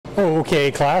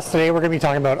Okay class, today we're going to be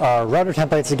talking about our router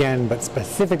templates again, but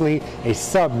specifically a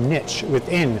sub-niche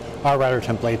within our router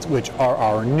templates, which are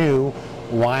our new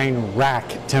wine rack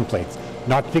templates.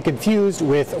 Not to be confused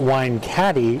with wine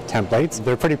caddy templates.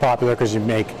 They're pretty popular because you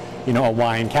make, a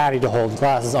wine caddy to hold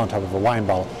glasses on top of a wine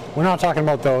bottle. We're not talking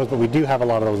about those, but we do have a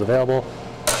lot of those available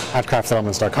at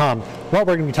craftsettlements.com. What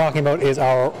we're going to be talking about is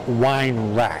our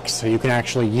wine racks. So you can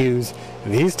actually use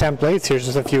these templates, here's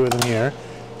just a few of them here,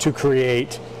 to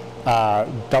create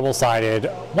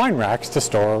double-sided wine racks to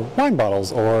store wine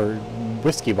bottles or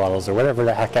whiskey bottles or whatever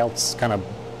the heck else kind of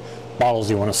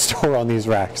bottles you want to store on these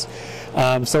racks.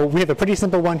 So we have a pretty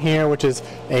simple one here, which is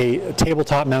a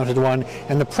tabletop mounted one,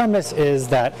 and the premise is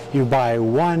that you buy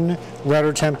one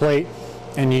router template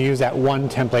and you use that one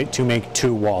template to make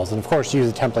two walls. And of course you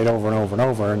use the template over and over and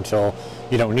over until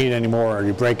you don't need it anymore or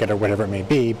you break it or whatever it may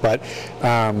be. But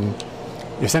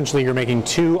essentially you're making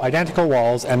two identical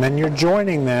walls and then you're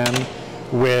joining them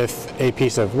with a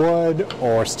piece of wood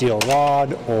or steel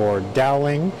rod or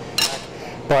doweling.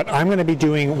 But I'm going to be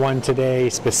doing one today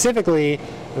specifically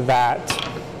that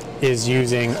is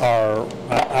using our,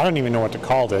 I don't even know what to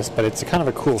call this, but it's a kind of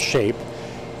a cool shape.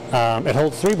 It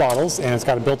holds 3 bottles and it's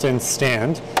got a built-in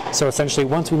stand. So essentially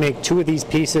once we make 2 of these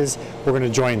pieces, we're going to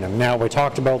join them. Now we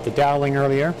talked about the doweling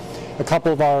earlier. A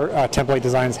couple of our template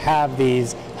designs have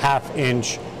these 1/2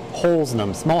 inch holes in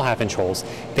them, small 1/2 inch holes.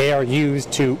 They are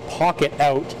used to pocket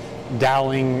out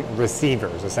doweling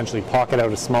receivers, essentially pocket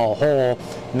out a small hole,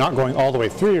 not going all the way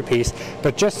through your piece,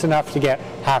 but just enough to get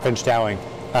 1/2 inch doweling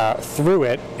through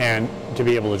it and to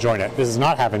be able to join it. This is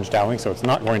not 1/2 inch doweling, so it's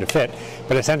not going to fit,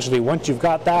 but essentially once you've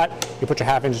got that, you put your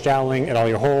 1/2 inch doweling in all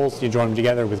your holes, you join them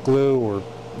together with glue or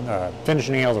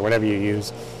finishing nails or whatever you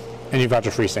use, and you've got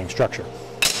your freestanding structure.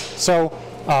 So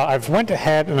I've went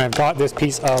ahead and I've got this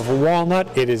piece of walnut.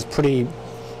 It is pretty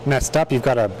messed up. You've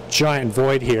got a giant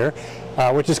void here,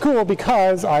 which is cool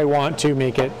because I want to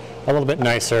make it a little bit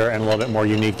nicer and a little bit more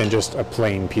unique than just a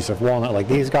plain piece of walnut like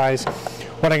these guys.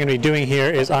 What I'm going to be doing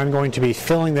here is I'm going to be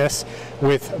filling this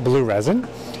with blue resin,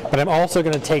 but I'm also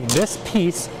going to take this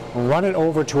piece, run it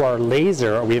over to our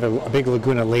laser. We have a big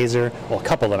Laguna laser, well, a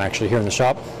couple of them actually here in the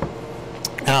shop.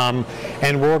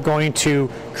 And we're going to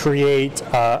create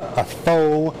a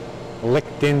faux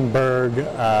Lichtenberg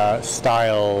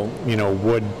style,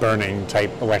 wood burning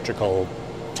type electrical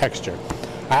texture.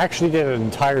 I actually did an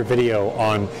entire video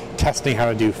on testing how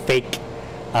to do fake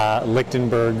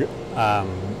Lichtenberg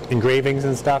engravings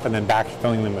and stuff, and then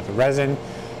backfilling them with resin.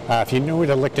 If you know what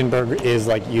a Lichtenberg is,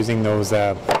 like using those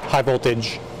high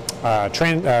voltage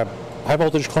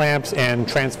clamps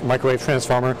and microwave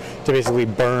transformer to basically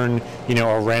burn,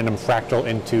 a random fractal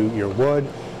into your wood.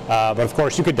 But of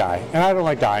course you could die, and I don't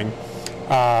like dying.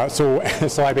 So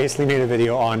I basically made a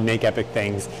video on Make Epic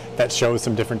Things that shows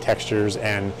some different textures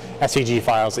and SVG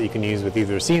files that you can use with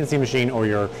either a CNC machine or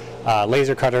your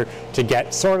laser cutter to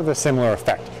get sort of a similar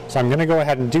effect. So I'm going to go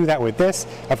ahead and do that with this.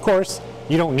 Of course,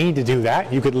 you don't need to do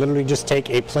that. You could literally just take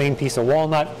a plain piece of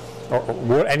walnut or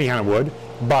wood, any kind of wood,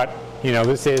 but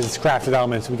this is Crafted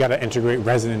Elements. We got to integrate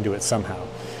resin into it somehow.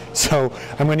 So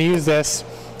I'm going to use this.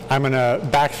 I'm going to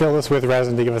backfill this with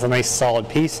resin to give us a nice solid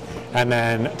piece, and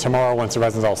then tomorrow, once the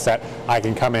resin's all set, I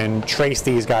can come in, trace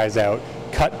these guys out,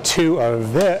 cut two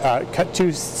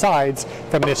sides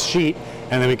from this sheet,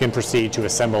 and then we can proceed to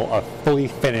assemble a fully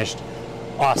finished,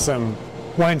 awesome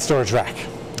wine storage rack.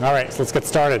 All right, so let's get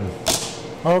started.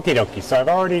 Okie dokie, so I've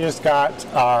already just got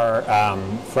our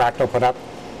fractal put up.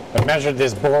 I've measured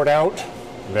this board out.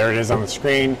 There it is on the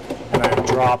screen, and I've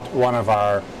dropped one of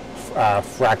our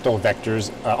fractal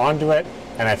vectors onto it,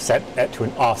 and I've set it to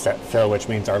an offset fill, which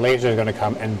means our laser is going to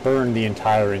come and burn the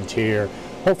entire interior,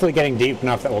 hopefully getting deep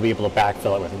enough that we'll be able to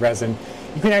backfill it with resin.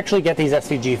 You can actually get these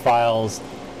SVG files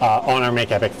on our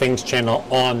Make Epic Things channel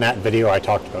on that video I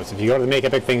talked about. So if you go to the Make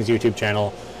Epic Things YouTube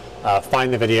channel,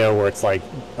 find the video where it's like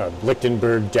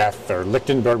Lichtenberg Death or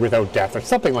Lichtenberg Without Death or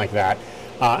something like that,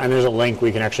 and there's a link where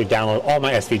you can actually download all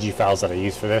my SVG files that I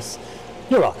use for this.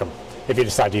 You're welcome if you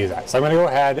decide to use that. So I'm going to go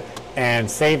ahead and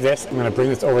save this. I'm going to bring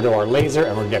this over to our laser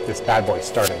and we're going to get this bad boy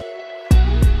started.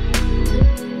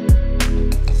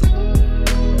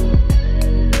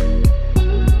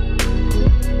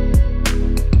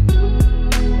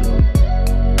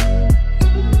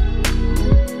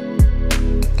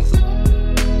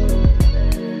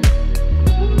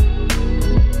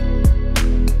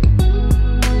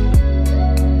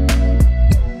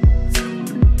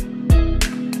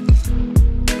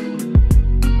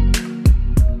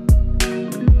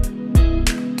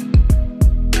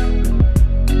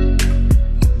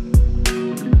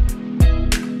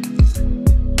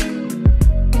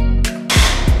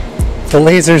 The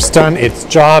laser's done its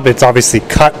job. It's obviously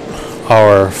cut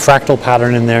our fractal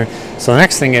pattern in there. So the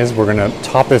next thing is we're going to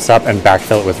top this up and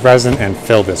backfill it with resin and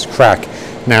fill this crack.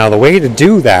 Now the way to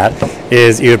do that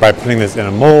is either by putting this in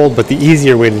a mold, but the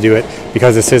easier way to do it,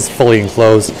 because this is fully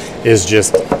enclosed, is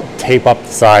just tape up the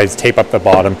sides, tape up the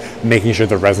bottom, making sure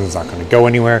the resin's not going to go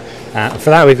anywhere. For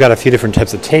that, we've got a few different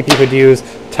types of tape you could use.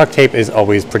 Tuck tape is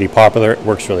always pretty popular. It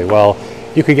works really well.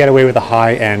 You could get away with a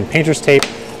high-end painter's tape.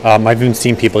 I've even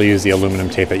seen people use the aluminum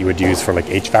tape that you would use for like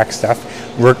HVAC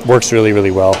stuff. Works really,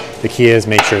 really well. The key is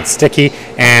make sure it's sticky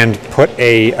and put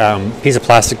a piece of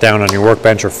plastic down on your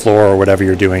workbench or floor or whatever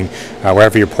you're doing,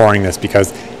 wherever you're pouring this,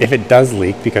 because if it does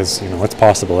leak, because you know it's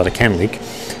possible that it can leak,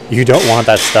 you don't want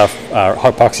that stuff,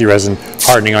 epoxy resin,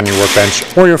 hardening on your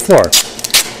workbench or your floor.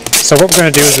 So what we're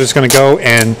going to do is we're just going to go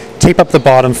and tape up the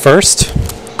bottom first,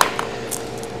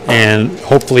 and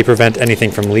hopefully prevent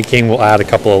anything from leaking. We'll add a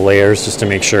couple of layers just to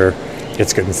make sure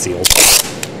it's good and sealed.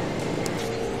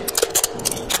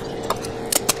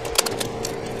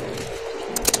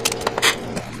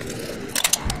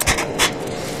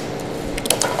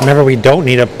 Remember, we don't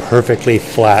need a perfectly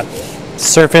flat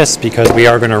surface because we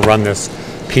are going to run this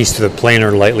piece through the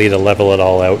planer lightly to level it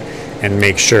all out and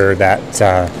make sure that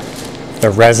the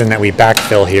resin that we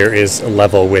backfill here is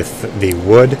level with the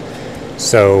wood.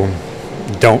 So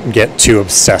don't get too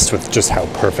obsessed with just how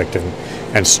perfect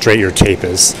and straight your tape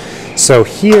is. So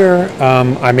here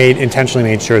I intentionally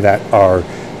made sure that our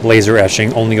laser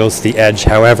etching only goes to the edge.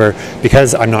 However,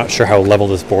 because I'm not sure how level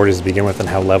this board is to begin with and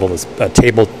how level this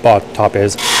tabletop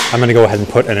is, I'm going to go ahead and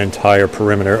put an entire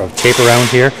perimeter of tape around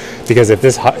here, because if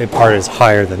this part is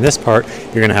higher than this part,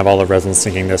 you're going to have all the resin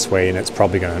sinking this way and it's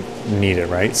probably going to need it,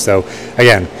 right? So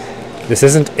again, this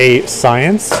isn't a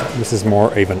science, this is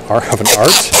more of an art,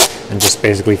 and just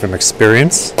basically from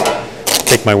experience,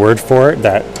 take my word for it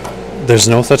that there's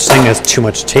no such thing as too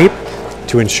much tape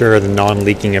to ensure the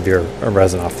non-leaking of your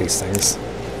resin off these things.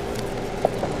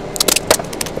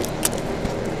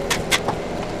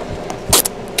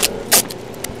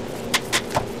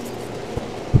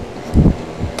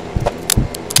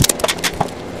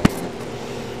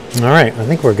 All right, I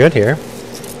think we're good here.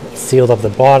 Sealed up the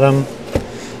bottom,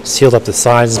 sealed up the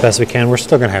sides as best we can. We're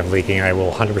still going to have leaking, I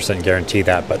will 100% guarantee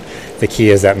that, but the key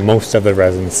is that most of the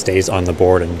resin stays on the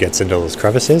board and gets into those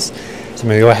crevices. So I'm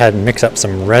going to go ahead and mix up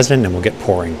some resin and we'll get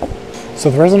pouring. So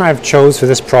the resin I've chose for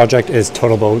this project is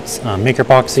Total Boat's Maker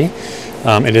Epoxy.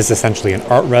 It is essentially an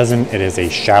art resin. It is a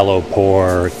shallow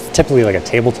pour, typically like a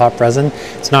tabletop resin.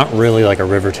 It's not really like a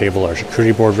river table or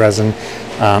charcuterie board resin.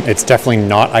 It's definitely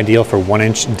not ideal for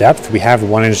 1-inch depth. We have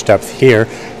 1-inch depth here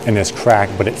in this crack,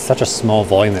 but it's such a small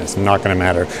volume that it's not going to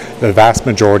matter. The vast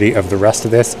majority of the rest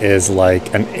of this is like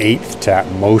 1/8 to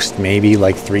at most maybe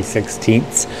like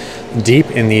 3/16 deep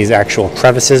in these actual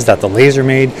crevices that the laser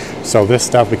made. So this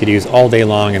stuff we could use all day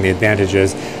long, and the advantage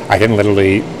is I can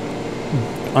literally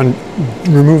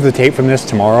remove the tape from this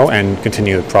tomorrow and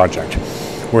continue the project.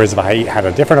 Whereas if I had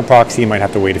a different epoxy, you might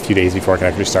have to wait a few days before I can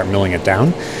actually start milling it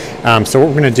down. So what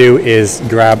we're going to do is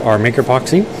grab our Maker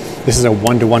Epoxy. This is a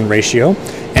 1-to-1 ratio,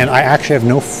 and I actually have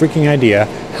no freaking idea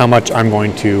how much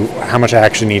I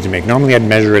actually need to make. Normally I'd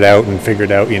measure it out and figure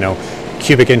it out, you know,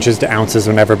 cubic inches to ounces,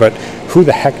 whatever, but who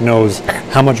the heck knows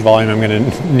how much volume I'm going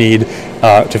to need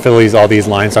to fill all these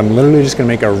lines. So I'm literally just going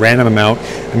to make a random amount.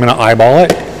 I'm going to eyeball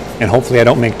it, and hopefully I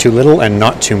don't make too little and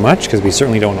not too much, because we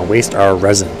certainly don't want to waste our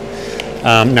resin.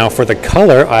 Now for the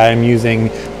color, I'm using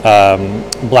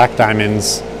Black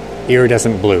Diamond's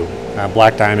Iridescent Blue.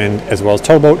 Black Diamond, as well as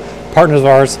Total Boat, partners of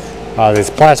ours.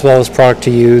 This Platzwell's product to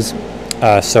use,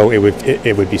 so it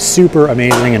would be super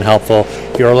amazing and helpful.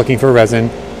 If you're looking for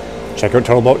resin, check out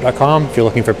totalboat.com. If you're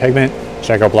looking for pigment,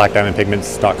 check out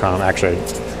blackdiamondpigments.com. Actually,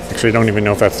 I don't even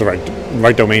know if that's the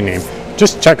right domain name.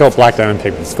 Just check out Black Diamond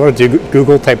Pigments. Go to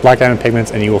Google, type Black Diamond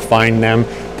Pigments, and you will find them.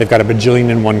 They've got a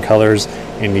bajillion-and-one colors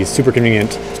in these super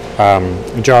convenient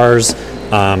jars,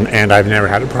 and I've never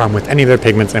had a problem with any of their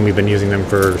pigments, and we've been using them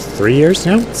for 3 years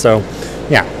now. So,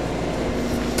 yeah.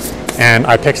 And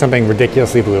I picked something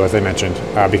ridiculously blue, as I mentioned,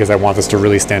 because I want this to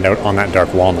really stand out on that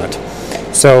dark walnut.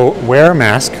 So wear a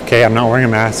mask. Okay, I'm not wearing a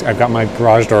mask. I've got my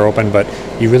garage door open, but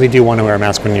you really do want to wear a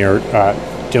mask when you're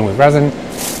dealing with resin.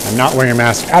 I'm not wearing a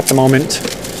mask at the moment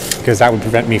because that would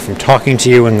prevent me from talking to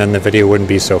you, and then the video wouldn't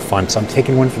be so fun. So I'm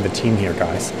taking one for the team here,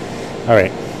 guys. All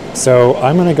right, so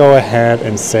I'm going to go ahead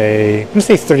and say, I'm going to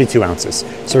say 32 ounces.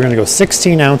 So we're going to go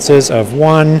 16 ounces of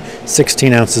one,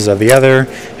 16 ounces of the other,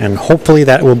 and hopefully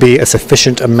that will be a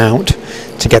sufficient amount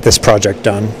to get this project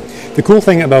done. The cool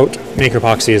thing about Maker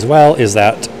Epoxy as well is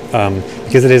that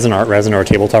because it is an art resin or a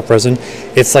tabletop resin,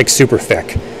 it's like super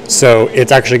thick. So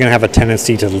it's actually going to have a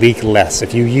tendency to leak less.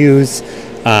 If you use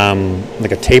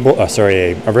like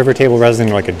a river table resin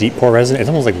or like a deep pour resin, it's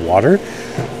almost like water,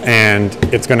 and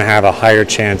it's going to have a higher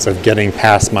chance of getting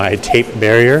past my tape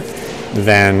barrier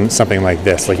than something like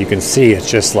this. Like you can see, it's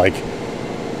just like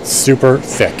super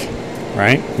thick,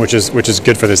 right? Which is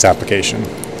good for this application.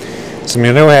 So I'm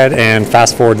going to go ahead and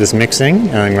fast forward this mixing,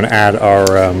 and I'm going to add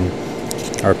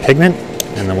our pigment,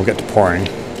 and then we'll get to pouring.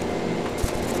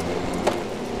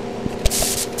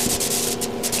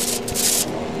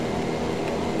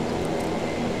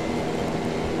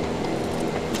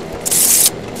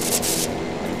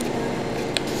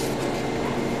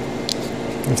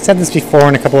 I've said this before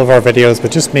in a couple of our videos,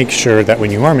 but just make sure that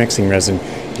when you are mixing resin,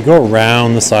 you go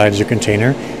around the sides of your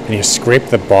container and you scrape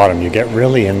the bottom. You get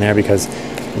really in there, because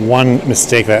one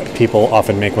mistake that people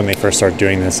often make when they first start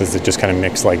doing this is they just kind of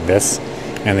mix like this,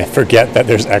 and they forget that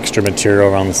there's extra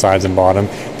material around the sides and bottom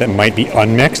that might be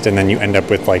unmixed, and then you end up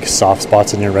with like soft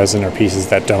spots in your resin or pieces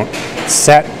that don't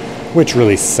set, which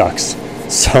really sucks.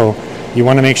 So you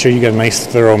want to make sure you get a nice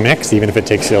thorough mix, even if it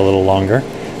takes you a little longer,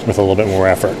 with a little bit more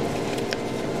effort.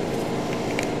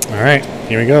 All right,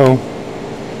 here we go.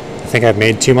 I think I've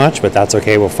made too much, but that's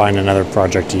okay. We'll find another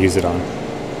project to use it on.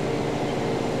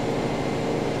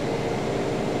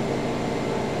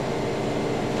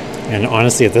 And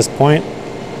honestly, at this point,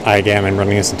 I'm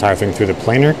running this entire thing through the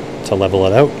planer to level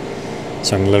it out.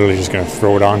 So I'm literally just going to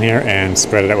throw it on here and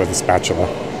spread it out with a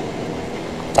spatula.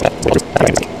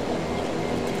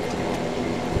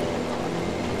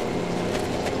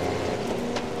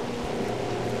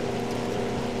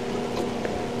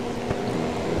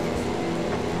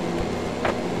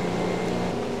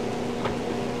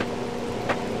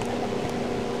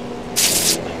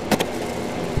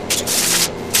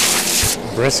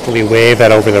 Briskly wave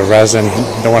that over the resin.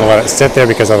 You don't want to let it sit there,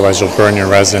 because otherwise you'll burn your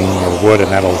resin or wood, and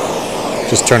that'll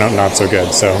just turn out not so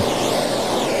good. So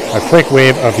a quick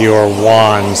wave of your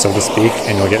wand, so to speak,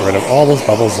 and you'll get rid of all those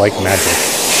bubbles like magic.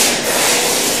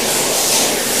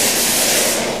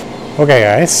 Okay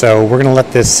guys, so we're going to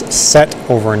let this set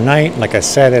overnight. Like I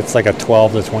said, it's like a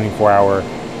 12 to 24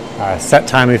 hour set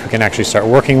time if we can actually start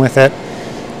working with it.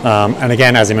 And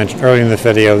again, as I mentioned earlier in the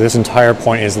video, this entire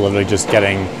point is literally just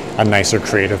getting a nicer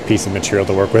creative piece of material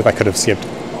to work with. I could have skipped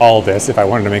all this if I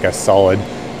wanted to make a solid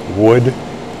wood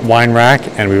wine rack,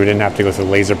 and we didn't have to go through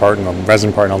the laser part and the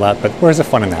resin part and all that, but where's the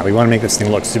fun in that? We want to make this thing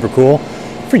look super cool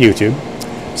for YouTube.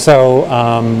 So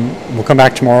we'll come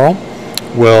back tomorrow,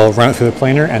 we'll run it through the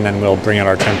planer, and then we'll bring out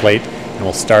our template, and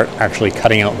we'll start actually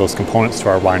cutting out those components to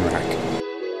our wine rack.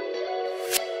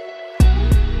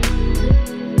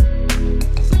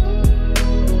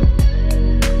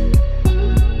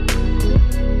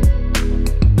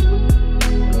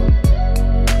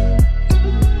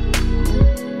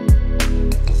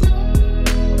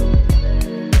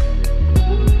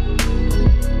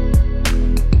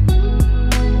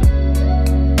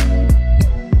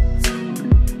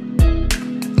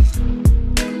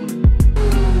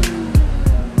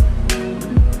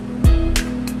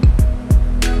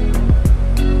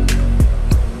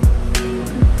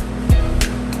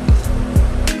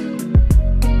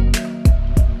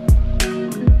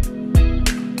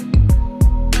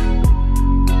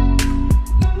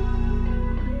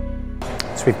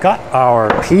 So we've got our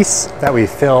piece that we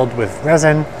filled with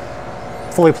resin,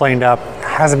 fully planed up,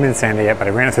 hasn't been sanded yet, but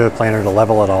I ran it through the planer to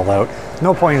level it all out.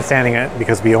 No point in sanding it,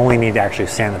 because we only need to actually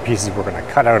sand the pieces we're going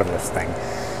to cut out of this thing.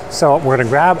 So we're going to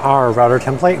grab our router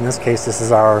template. In this case, this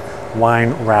is our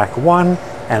wine rack 1,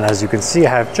 and as you can see,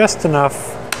 I have just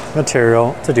enough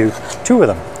material to do 2 of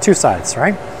them, 2 sides,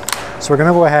 right? So we're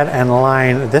going to go ahead and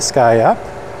line this guy up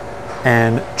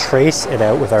and trace it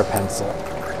out with our pencil.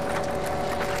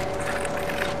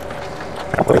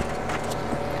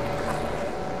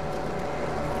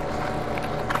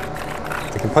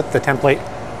 We can put the template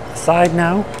aside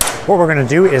now. What we're going to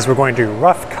do is we're going to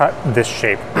rough cut this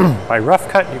shape. By rough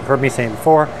cut, you've heard me say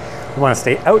before, we want to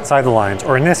stay outside the lines,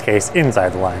 or in this case, inside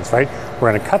the lines, right?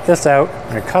 We're going to cut this out,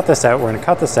 we're going to cut this out, we're going to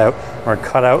cut this out, we're going to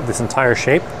cut out this entire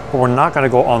shape, but we're not going to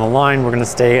go on the line. We're going to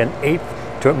stay an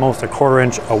 1/8 to at most a 1/4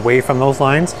 inch away from those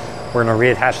lines. We're going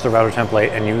to reattach the router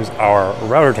template and use our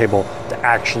router table to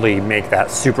actually make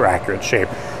that super accurate shape.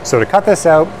 So to cut this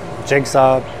out,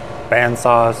 jigsaw,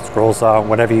 bandsaw, scroll saw,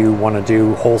 whatever you want to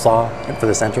do, hole saw for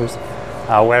the centers,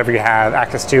 whatever you have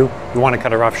access to, you want to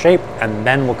cut a rough shape, and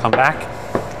then we'll come back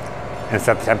and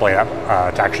set the template up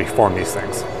to actually form these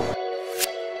things.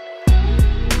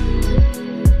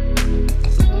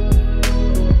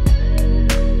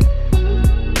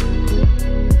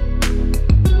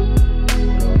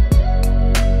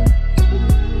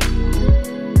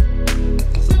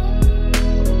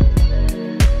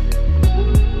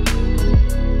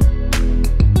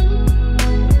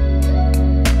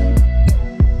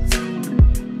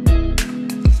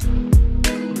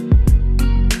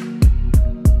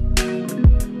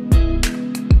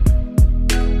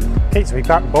 we've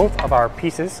got both of our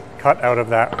pieces cut out of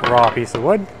that raw piece of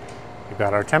wood. We've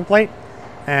got our template.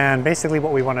 And basically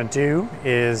what we want to do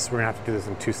is, we're going to have to do this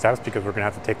in 2 steps because we're going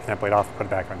to have to take the template off and put it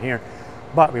back on here.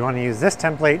 But we want to use this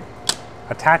template,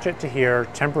 attach it to here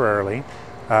temporarily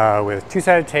with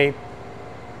 2-sided tape,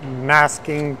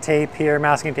 masking tape here,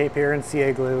 and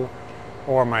CA glue,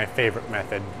 or my favorite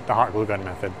method, the hot glue gun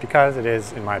method, because it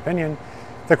is, in my opinion,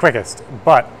 the quickest.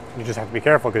 But you just have to be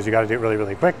careful because you got to do it really,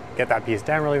 really quick, get that piece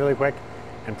down really, really quick,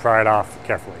 and pry it off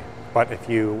carefully. But if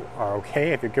you are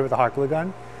okay, if you're good with the hot glue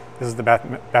gun, this is the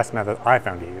best method I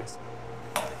found to use.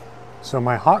 So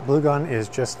my hot glue gun is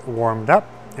just warmed up,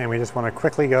 and we just want to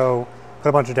quickly go put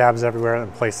a bunch of dabs everywhere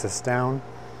and place this down,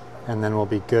 and then we'll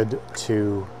be good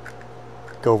to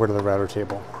go over to the router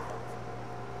table.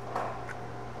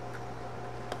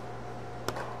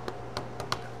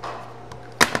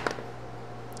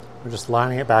 We're just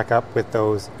lining it back up with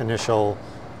those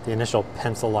the initial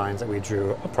pencil lines that we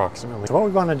drew approximately. So what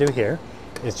we want to do here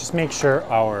is just make sure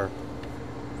our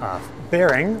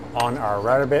bearing on our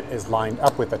router bit is lined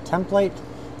up with the template,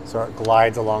 so it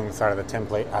glides along the side of the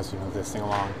template as you move this thing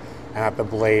along, and that the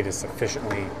blade is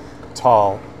sufficiently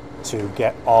tall to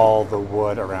get all the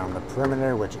wood around the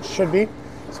perimeter, which it should be.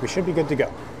 So we should be good to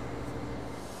go.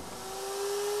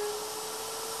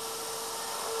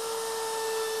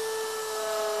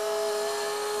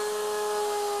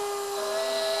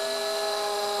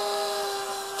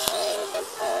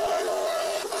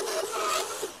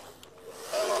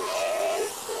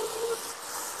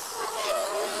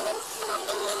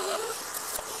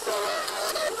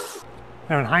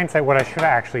 Now in hindsight, what I should have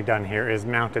actually done here is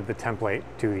mounted the template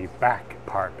to the back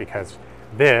part, because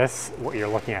this, what you're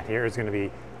looking at here, is going to be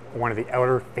one of the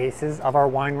outer faces of our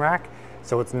wine rack.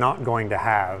 So it's not going to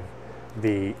have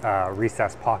the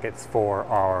recessed pockets for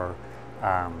our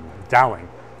doweling.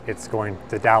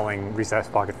 The doweling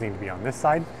recessed pockets need to be on this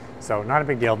side. So not a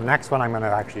big deal. The next one I'm going to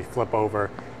actually flip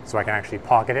over so I can actually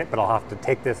pocket it, but I'll have to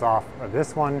take this off of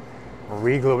this one,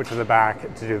 re-glue it to the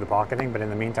back to do the pocketing. But in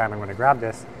the meantime, I'm going to grab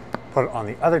this, put it on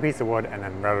the other piece of wood, and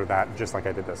then router that just like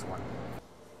I did this one.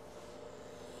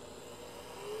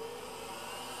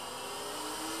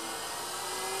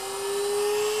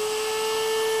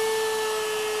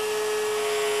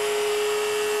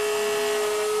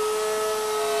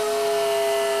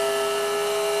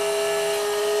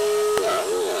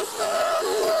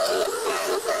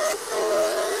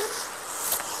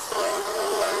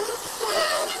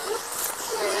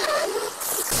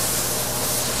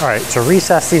 All right, to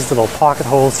recess these little pocket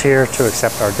holes here to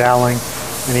accept our doweling,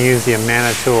 I'm going to use the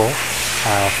Amana tool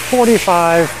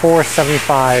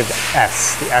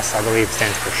 45475S. The S, I believe,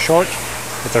 stands for short.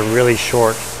 It's a really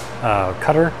short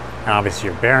cutter, and obviously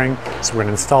your bearing. So we're going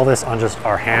to install this on just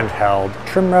our handheld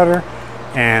trim router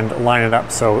and line it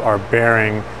up so our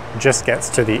bearing just gets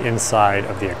to the inside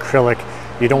of the acrylic.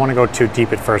 You don't want to go too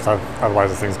deep at first,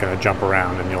 otherwise this thing's going to jump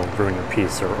around and you'll ruin your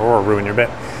piece or ruin your bit.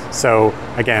 So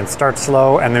again, start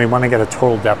slow, and then we want to get a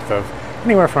total depth of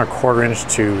anywhere from 1/4 inch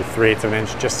to 3/8 of an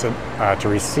inch just to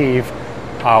receive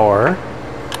our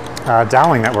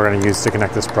doweling that we're going to use to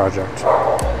connect this project.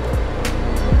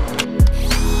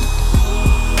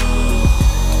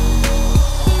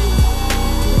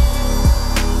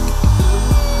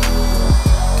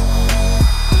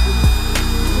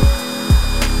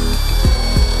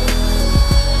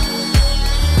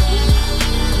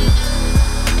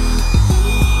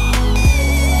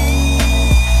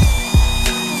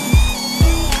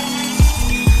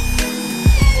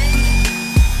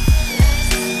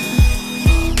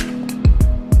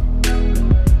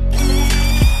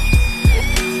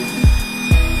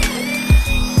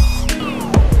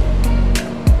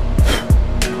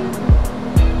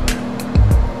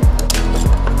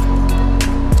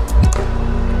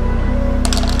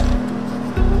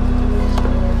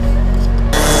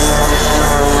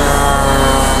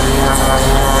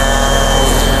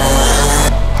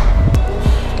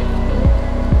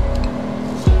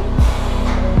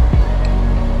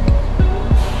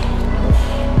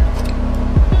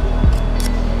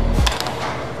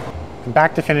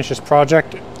 Back to finish this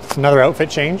project, another outfit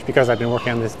change, because I've been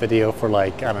working on this video for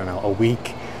like, I don't know, a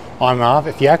week on and off.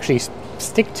 If you actually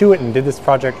stick to it and did this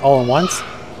project all at once,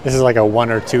 this is like a 1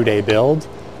 or 2 day build.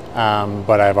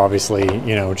 But I've obviously,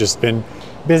 you know, just been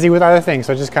busy with other things,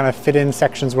 so I just kind of fit in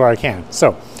sections where I can.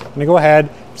 So I'm gonna go ahead,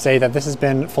 say that this has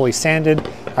been fully sanded.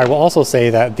 I will also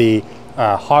say that the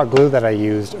hot glue that I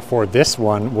used for this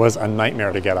one was a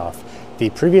nightmare to get off. The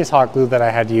previous hot glue that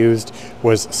I had used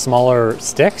was smaller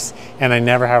sticks, and I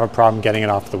never have a problem getting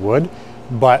it off the wood.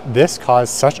 But this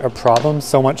caused such a problem,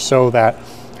 so much so that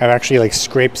I've actually like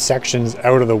scraped sections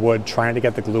out of the wood trying to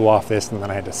get the glue off this, and then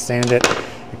I had to sand it.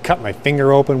 I cut my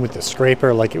finger open with the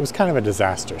scraper. Like, it was kind of a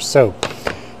disaster. So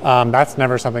that's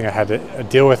never something I had to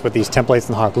deal with these templates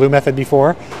and the hot glue method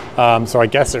before. So I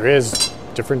guess there is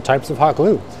different types of hot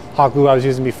glue. Hot glue I was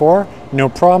using before, no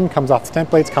problem, comes off the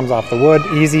templates, comes off the wood,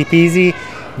 easy peasy.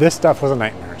 This stuff was a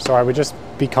nightmare. So I would just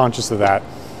be conscious of that.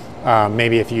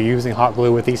 Maybe if you're using hot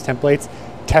glue with these templates,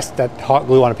 test that hot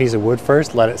glue on a piece of wood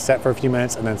first, let it set for a few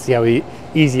minutes, and then see how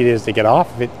easy it is to get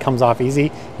off. If it comes off easy,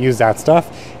 use that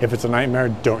stuff. If it's a nightmare,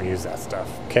 don't use that stuff,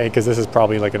 okay? Because this is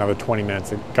probably like another 20 minutes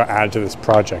that got added to this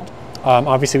project.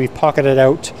 Obviously, we've pocketed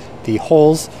out the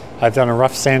holes. I've done a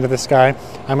rough sand of this guy.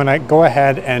 I'm gonna go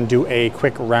ahead and do a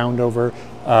quick round over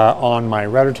on my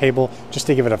router table just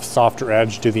to give it a softer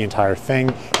edge, do the entire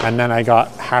thing. And then I got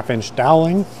 1/2-inch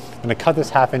doweling. I'm gonna cut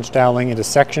this 1/2-inch doweling into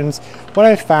sections. What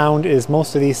I found is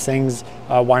most of these things,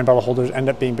 wine bottle holders, end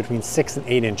up being between 6 and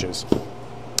 8 inches.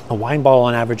 A wine bottle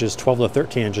on average is 12 to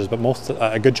 13 inches, but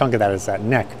a good chunk of that is that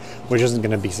neck, which isn't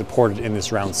gonna be supported in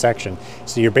this round section.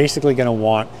 So you're basically gonna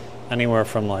want anywhere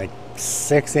from like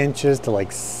 6 inches to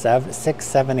like 6,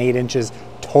 7, 8 inches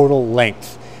total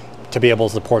length to be able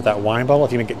to support that wine bottle.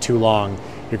 If you make it too long,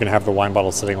 you're gonna have the wine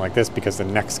bottle sitting like this because the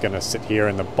neck's gonna sit here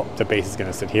and the base is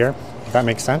gonna sit here. If that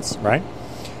makes sense, right?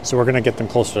 So we're gonna get them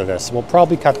closer to this. We'll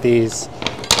probably cut these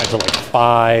into like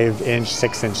 5-inch,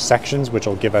 6-inch sections, which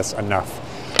will give us enough.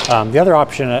 The other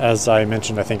option, as I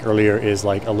mentioned, I think earlier, is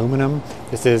like aluminum.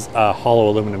 This is a hollow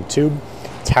aluminum tube.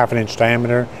 It's 1/2 inch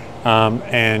diameter.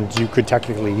 And you could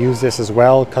technically use this as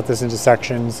well. Cut this into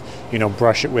sections, you know,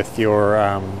 brush it with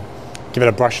your, give it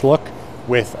a brush look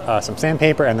with some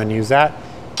sandpaper, and then use that.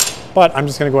 But I'm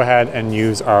just gonna go ahead and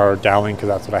use our doweling because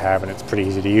that's what I have, and it's pretty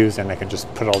easy to use, and I can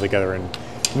just put it all together in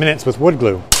minutes with wood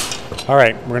glue. All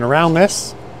right, we're gonna round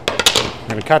this. I'm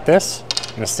gonna cut this,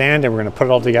 I'm gonna sand, and we're gonna put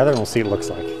it all together, and we'll see what it looks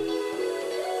like.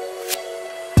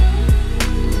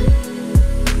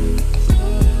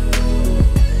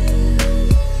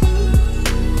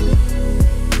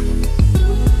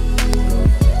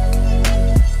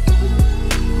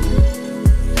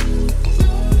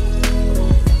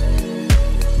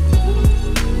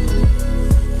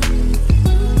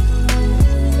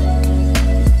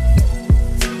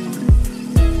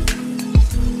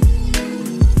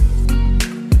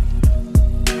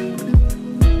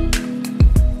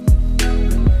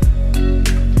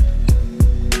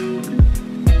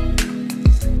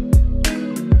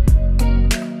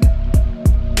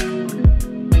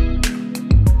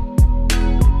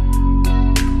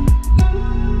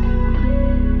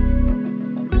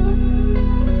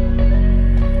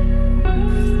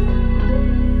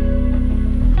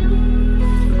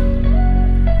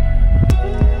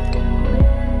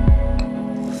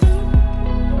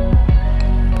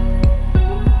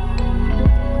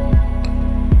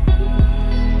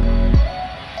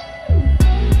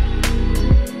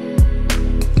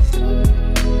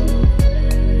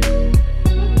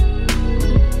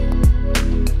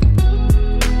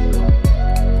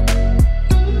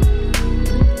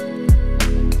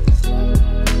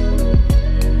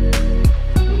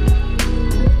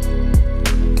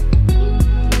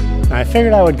 I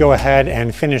figured I would go ahead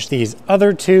and finish these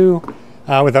other two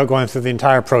without going through the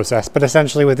entire process, but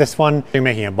essentially with this one, you're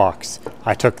making a box.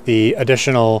 I took the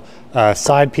additional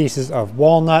side pieces of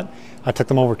walnut, I took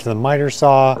them over to the miter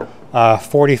saw,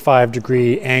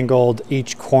 45-degree angled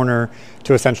each corner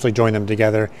to essentially join them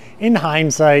together. In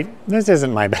hindsight, this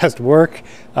isn't my best work.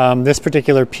 This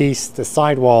particular piece, the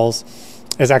side walls,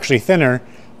 is actually thinner.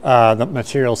 The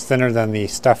material's thinner than the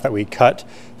stuff that we cut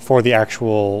for the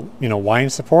actual, wine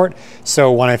support.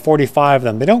 So when I 45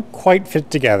 them, they don't quite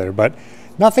fit together, but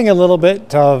nothing a little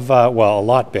bit of, well, a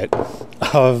lot bit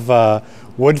of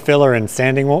wood filler and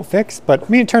sanding won't fix, but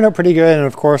it turned out pretty good. And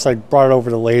of course I brought it over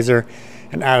to laser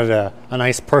and added a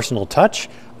nice personal touch.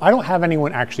 I don't have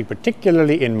anyone actually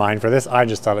particularly in mind for this. I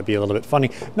just thought it'd be a little bit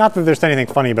funny. Not that there's anything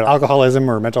funny about alcoholism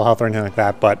or mental health or anything like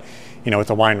that, but it's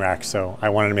a wine rack, so I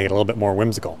wanted to make it a little bit more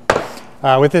whimsical.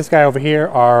 With this guy over here,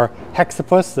 our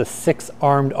hexapus, the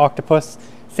 6-armed octopus,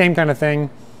 same kind of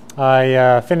thing.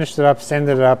 I finished it up,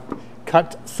 sanded it up,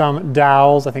 cut some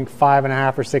dowels, I think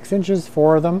 5.5 or 6 inches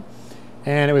for them,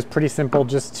 and it was pretty simple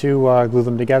just to glue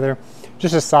them together.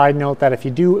 Just a side note that if you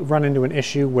do run into an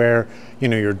issue where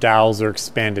your dowels are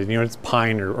expanded, it's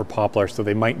pine or poplar, so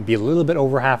they might be a little bit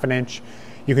over 1/2 inch,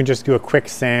 you can just do a quick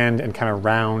sand and kind of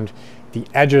round the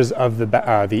edges of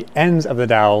the ends of the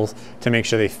dowels to make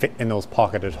sure they fit in those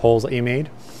pocketed holes that you made.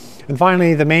 And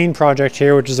finally, the main project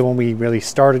here, which is the one we really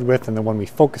started with and the one we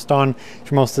focused on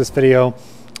for most of this video,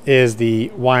 is the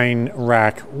wine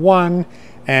rack 1.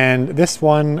 And this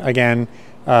one, again,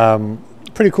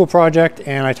 Pretty cool project,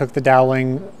 and I took the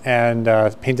doweling and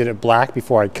painted it black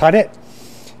before I cut it,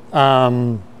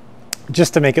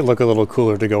 just to make it look a little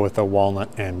cooler to go with the walnut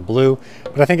and blue.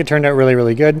 But I think it turned out really,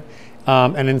 really good.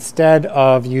 And instead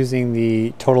of using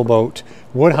the Total Boat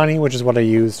Wood Honey, which is what I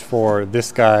used for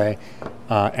this guy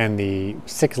and the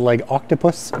 6-leg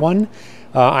octopus one,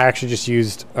 I actually just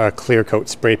used a clear coat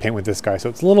spray paint with this guy. So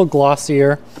it's a little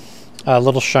glossier, a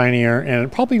little shinier, and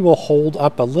it probably will hold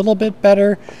up a little bit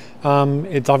better.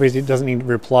 It's obviously, it doesn't need to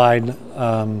be applied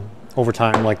over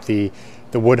time like the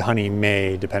Wood Honey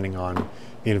may, depending on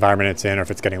the environment it's in or if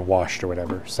it's getting washed or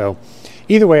whatever. So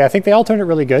either way, I think they all turned out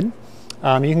really good.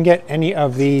 You can get any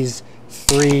of these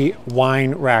 3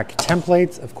 wine rack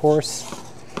templates, of course,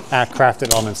 at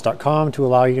craftedelements.com to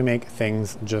allow you to make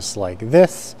things just like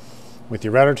this with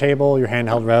your router table, your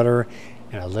handheld router,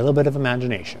 and a little bit of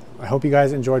imagination. I hope you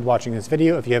guys enjoyed watching this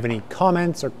video. If you have any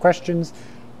comments or questions,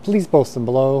 please post them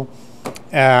below.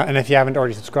 And if you haven't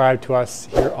already subscribed to us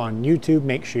here on YouTube,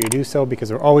 make sure you do so,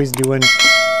 because we're always doing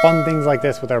fun things like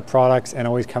this with our products and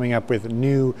always coming up with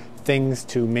new things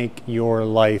to make your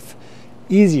life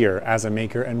easier as a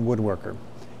maker and woodworker.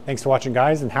 Thanks for watching,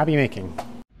 guys, and happy making.